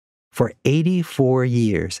For 84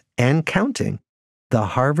 years and counting, the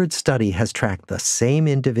Harvard study has tracked the same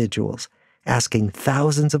individuals, asking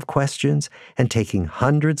thousands of questions and taking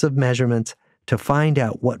hundreds of measurements to find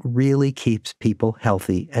out what really keeps people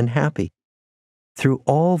healthy and happy. Through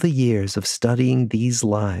all the years of studying these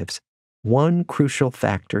lives, one crucial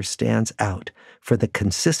factor stands out for the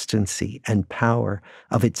consistency and power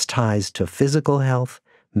of its ties to physical health,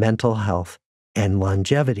 mental health, and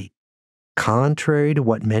longevity. Contrary to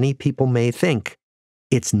what many people may think,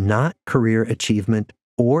 it's not career achievement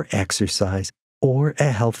or exercise or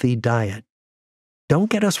a healthy diet. Don't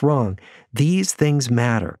get us wrong, these things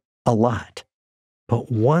matter a lot. But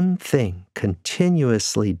one thing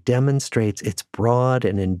continuously demonstrates its broad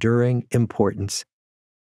and enduring importance: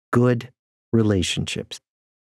 good relationships.